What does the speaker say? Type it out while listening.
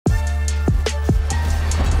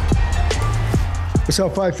What's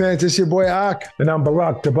up, fight fans? It's your boy Ak. And I'm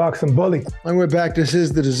Barak, the boxing bully. And we're back. This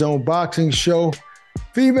is the DAZN Boxing Show.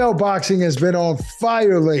 Female boxing has been on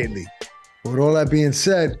fire lately. But with all that being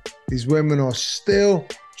said, these women are still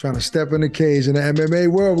trying to step in the cage in the MMA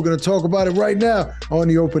world. We're going to talk about it right now on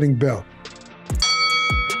the opening bell.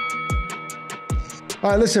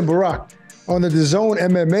 All right, listen, Barak. On the DAZN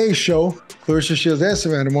MMA show, Claressa Shields and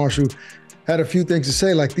Savannah Marshall had a few things to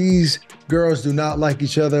say, like these girls do not like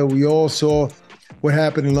each other. We all saw what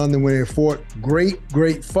happened in London when they fought. Great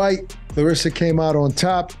fight. Claressa came out on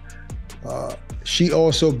top. She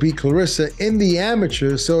also beat Claressa in the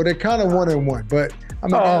amateurs, so they're kind of 1-1. But I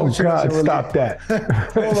mean, oh God, really... stop that!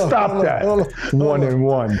 Stop that!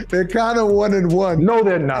 1-1. They're kind of 1-1. No,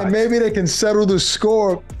 they're not. And maybe they can settle the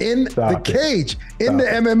score in the cage in the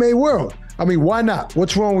MMA world. I mean, why not?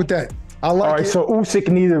 What's wrong with that? I like All right, so Usyk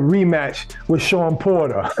needs a rematch with Sean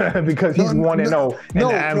Porter because he's 1-0 in the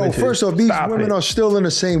amateurs. No, first off, these women are still in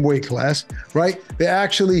the same weight class, right? They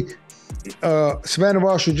actually, Savannah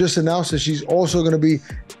Marshall just announced that she's also going to be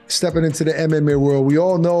stepping into the MMA world. We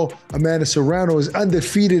all know Amanda Serrano is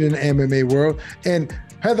undefeated in the MMA world. And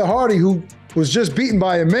Heather Hardy, who was just beaten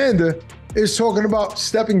by Amanda, is talking about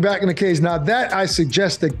stepping back in the cage. Now, that I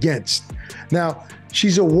suggest against. Now,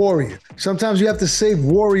 she's a warrior. Sometimes you have to save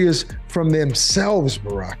warriors from themselves,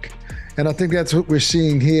 Barak. And I think that's what we're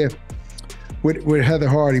seeing here with Heather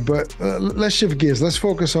Hardy. But let's shift gears. Let's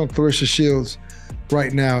focus on Claressa Shields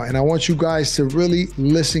right now. And I want you guys to really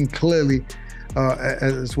listen clearly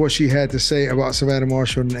as what she had to say about Savannah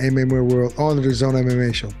Marshall in the MMA world on the DAZN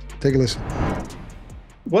MMA show. Take a listen.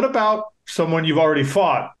 What about someone you've already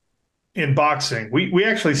fought in boxing? We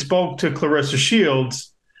actually spoke to Claressa Shields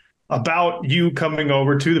about you coming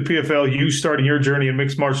over to the PFL, you starting your journey in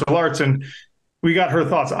mixed martial arts, and we got her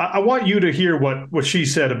thoughts. I want you to hear what she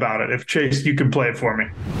said about it. If Chase, you can play it for me.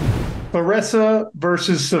 Claressa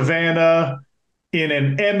versus Savannah in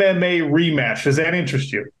an MMA rematch. Does that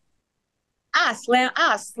interest you? I slam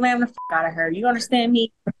the f out of her. You understand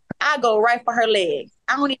me? I go right for her legs.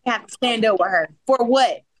 I don't even have to stand up with her. For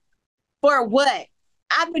what? For what?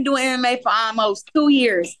 I've been doing MMA for almost 2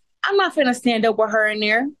 years. I'm not finna stand up with her in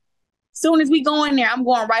there. Soon as we go in there, I'm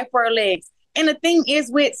going right for her legs. And the thing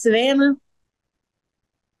is with Savannah,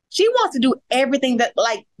 she wants to do everything that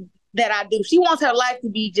I do. She wants her life to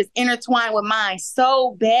be just intertwined with mine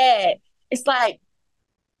so bad. It's like,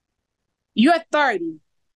 you're 30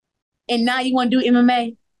 and now you want to do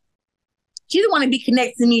MMA. She doesn't want to be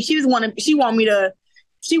connected to me. She want to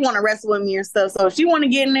wrestle with me and stuff. So if she want to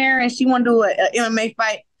get in there and she want to do an MMA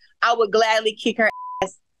fight, I would gladly kick her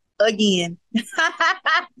ass again.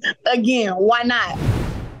 Again, why not?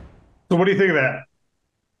 So what do you think of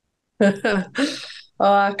that?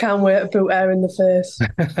 Oh, I can't wait to put her in the face.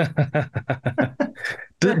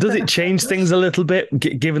 Does it change things a little bit,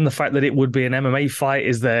 given the fact that it would be an MMA fight?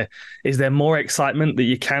 Is there more excitement that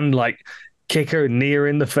you can kick her, knee her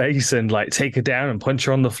in the face and take her down and punch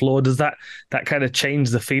her on the floor? Does that kind of change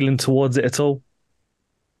the feeling towards it at all?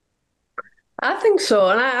 I think so.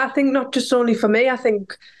 And I think not just only for me, I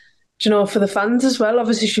think, for the fans as well.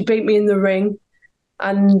 Obviously, she beat me in the ring.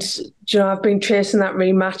 And, I've been chasing that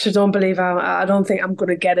rematch. I don't think I'm going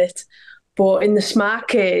to get it. But in the smart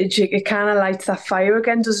cage, it kind of lights that fire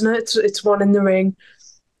again, doesn't it? It's one in the ring.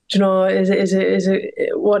 Could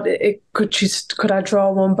I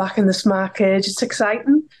draw one back in the smart cage? It's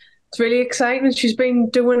exciting. It's really exciting. She's been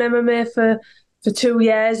doing MMA for 2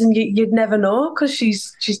 years, and you'd never know because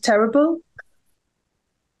she's terrible.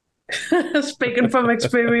 Speaking from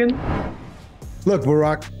experience. Look,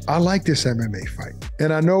 Barak, I like this MMA fight.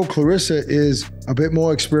 And I know Claressa is a bit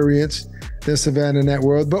more experienced than Savannah in that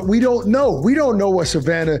world, but we don't know. We don't know what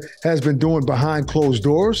Savannah has been doing behind closed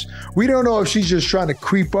doors. We don't know if she's just trying to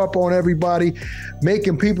creep up on everybody,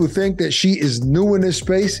 making people think that she is new in this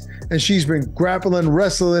space, and she's been grappling,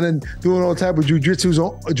 wrestling, and doing all type of jiu-jitsu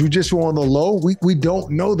on the low. We don't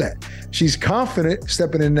know that. She's confident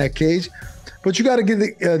stepping in that cage, but you got to give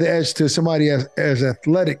the edge to somebody as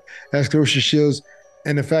athletic as Claressa Shields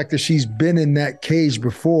and the fact that she's been in that cage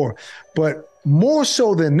before. But more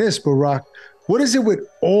so than this, Barak, what is it with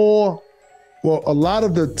a lot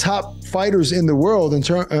of the top fighters in the world, in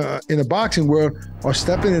the boxing world, are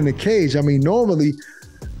stepping in the cage? I mean, normally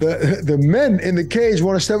the men in the cage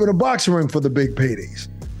want to step in a boxing ring for the big paydays.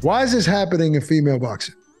 Why is this happening in female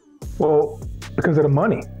boxing? Well, because of the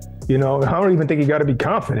money. I don't even think you got to be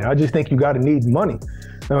confident. I just think you got to need money.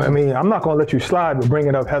 I mean, I'm not going to let you slide with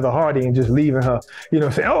bringing up Heather Hardy and just leaving her,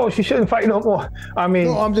 saying, oh, she shouldn't fight no more. I mean,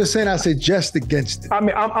 no, I'm just saying I suggest against it. I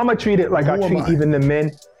mean, I'm going to treat it like I treat even the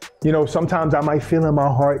men. You know, sometimes I might feel in my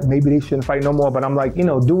heart, maybe they shouldn't fight no more, but I'm like, you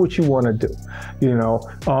know, do what you want to do. You know,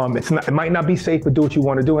 it might not be safe, but do what you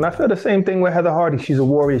want to do. And I feel the same thing with Heather Hardy. She's a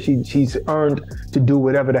warrior. She's earned to do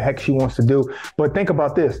whatever the heck she wants to do. But think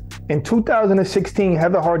about this. In 2016,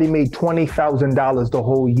 Heather Hardy made $20,000 the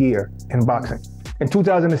whole year in boxing. In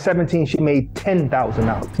 2017, she made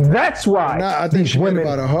 $10,000. That's why I think she made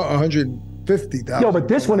about 150,000. Yo, but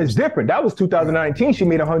this one is different. That was 2019. She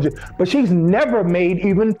made 100, but she's never made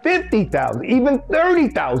even 50,000, even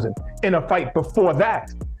 30,000 in a fight before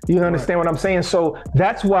that. You understand what I'm saying? So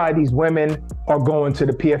that's why these women are going to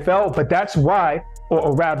the PFL, but that's why,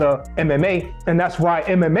 or rather MMA, and that's why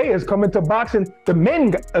MMA is coming to boxing. The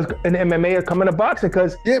men in MMA are coming to boxing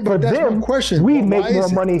because for them, we make more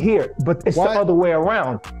money here, but it's the other way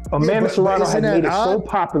around. Amanda Serrano has made it so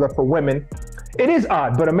popular for women. It is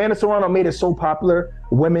odd, but Amanda Serrano made it so popular,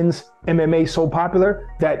 women's MMA so popular,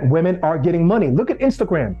 that women are getting money. Look at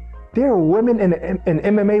Instagram. There are women in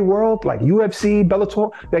MMA world, like UFC, Bellator,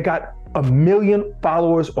 that got 1 million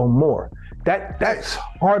followers or more. That's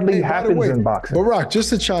hardly happens in boxing. Barak, just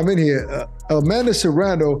to chime in here, Amanda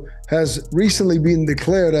Serrano has recently been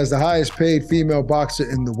declared as the highest paid female boxer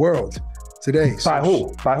in the world today. By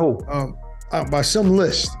who? By who? By some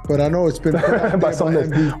list, but I know it's been by some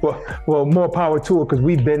list. Well, more power to her, because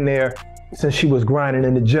we've been there since she was grinding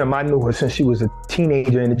in the gym. I knew her since she was a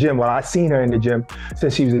teenager in the gym. Well, I seen her in the gym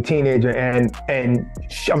since she was a teenager, and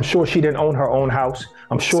I'm sure she didn't own her own house.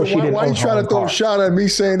 I'm sure she didn't own her own car. Why are you trying to throw a shot at me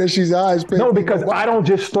saying that she's the highest paid? No, because I don't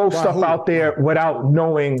just throw stuff out there without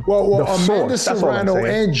knowing the source. Amanda Serrano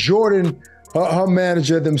and Jordan, her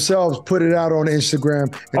manager themselves, put it out on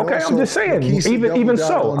Instagram. Okay, I'm just saying, even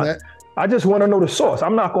so. I just want to know the source.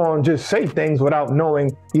 I'm not going to just say things without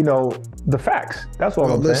knowing, you know, the facts. That's all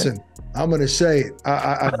I'm saying. Listen, I'm going to say it.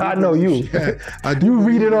 I know you. You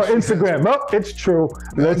read it on Instagram. Oh, it's true.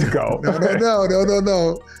 Let's go.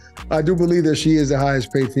 No. I do believe that she is the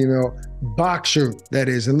highest paid female boxer, that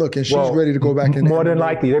is. And look, and she's ready to go back in. More than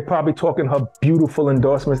likely. They're probably talking her beautiful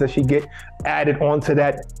endorsements that she get added onto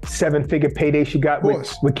that 7-figure payday she got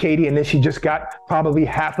with Katie. And then she just got probably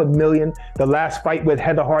 $500,000 the last fight with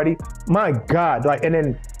Heather Hardy. My God. And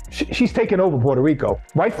then she's taking over Puerto Rico.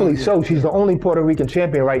 Rightfully so. She's the only Puerto Rican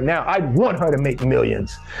champion right now. I want her to make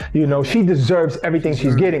millions. You know, she deserves everything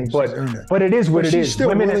she's getting, but it is what it is. She's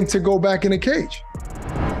still willing to go back in the cage.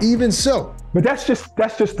 Even so. But that's just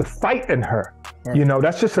the fight in her. Right. You know,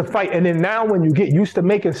 that's just a fight. And then now when you get used to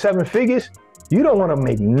making 7 figures, you don't want to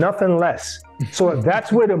make nothing less. So if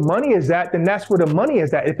that's where the money is at, then that's where the money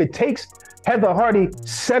is at. If it takes Heather Hardy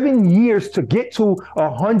 7 years to get to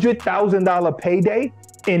 $100,000 payday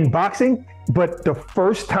in boxing, but the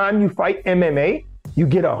first time you fight MMA, you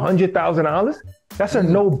get $100,000, that's a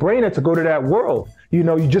no-brainer to go to that world. You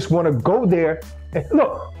know, you just want to go there. And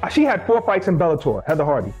look, she had 4 fights in Bellator, Heather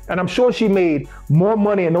Hardy. And I'm sure she made more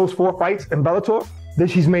money in those 4 fights in Bellator than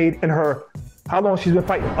she's made in her, how long she's been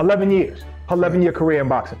fighting? 11 years, her 11-year career in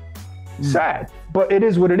boxing. Sad, but it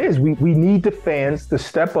is what it is. We need the fans to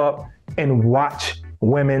step up and watch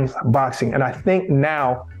women's boxing. And I think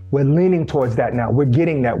now we're leaning towards that now. We're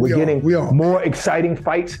getting that. We're getting more exciting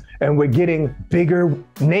fights, and we're getting bigger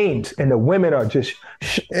names, and the women are just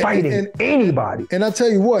fighting anybody. And I'll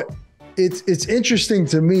tell you what, it's interesting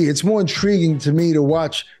to me. It's more intriguing to me to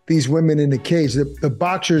watch these women in the cage, the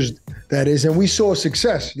boxers, that is. And we saw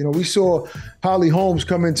success. You know, we saw Holly Holmes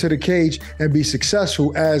come into the cage and be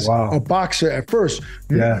successful as a boxer at first.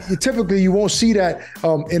 Yeah. Typically, you won't see that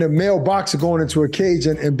in a male boxer going into a cage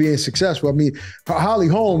and being successful. I mean, Holly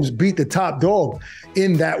Holmes beat the top dog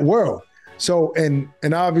in that world. So, and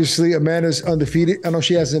obviously Amanda's undefeated. I know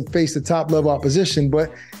she hasn't faced the top level opposition,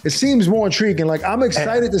 but it seems more intriguing. Like, I'm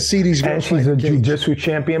excited to see these girls. And she's a jiu-jitsu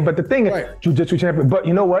champion. But the thing is, jiu-jitsu champion. But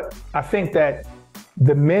you know what? I think that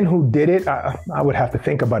the men who did it, I would have to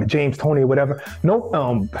think about it. James Toney or whatever.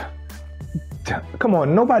 No, come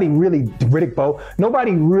on. Nobody really, Riddick Bowe,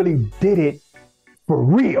 nobody really did it for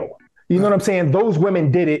real. You know what I'm saying? Those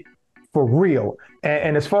women did it for real.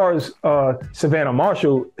 And as far as Savannah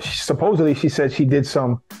Marshall, supposedly she said she did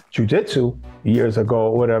some jiu-jitsu years ago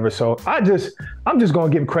or whatever. So I'm just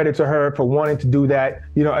going to give credit to her for wanting to do that.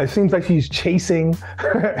 You know, it seems like she's chasing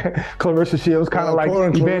Claressa Shields, kind of like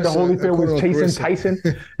Evander Holyfield was chasing Tyson,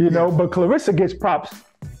 you know, but Claressa gets props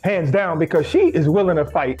hands down because she is willing to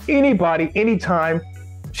fight anybody, anytime.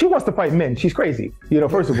 She wants to fight men. She's crazy, you know,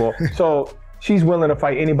 first of all. So she's willing to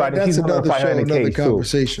fight anybody. That's she's willing to fight her in the cage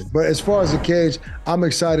conversation. But as far as the cage, I'm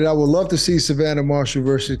excited. I would love to see Savannah Marshall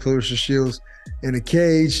versus Claressa Shields in a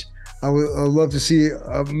cage. I would love to see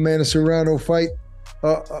Amanda Serrano fight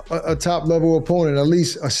a top level opponent, at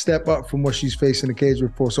least a step up from what she's facing in the cage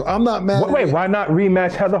before. So I'm not mad. Wait, why not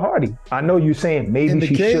rematch Heather Hardy? I know you're saying maybe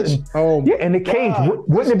she shouldn't. Oh, yeah, in the cage.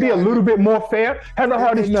 Wouldn't it be a little bit more fair? Heather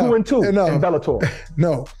Hardy's 2-2 in Bellator.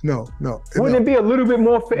 No. Wouldn't it be a little bit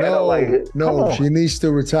more fair? No, she needs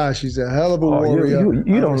to retire. She's a hell of a warrior.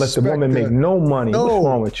 You don't let the woman make no money. What's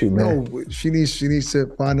wrong with you, man? No, she needs to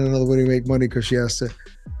find another way to make money because she has to.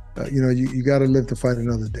 You got to live to fight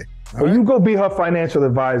another day. Well, you go be her financial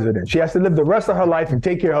advisor then. She has to live the rest of her life and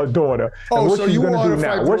take care of her daughter. And what she's going to do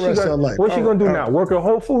now? What's she going to do now? Work at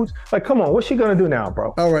Whole Foods? Like, come on, what's she going to do now,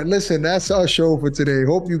 bro? All right, listen, that's our show for today.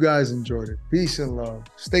 Hope you guys enjoyed it. Peace and love.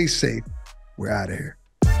 Stay safe. We're out of here.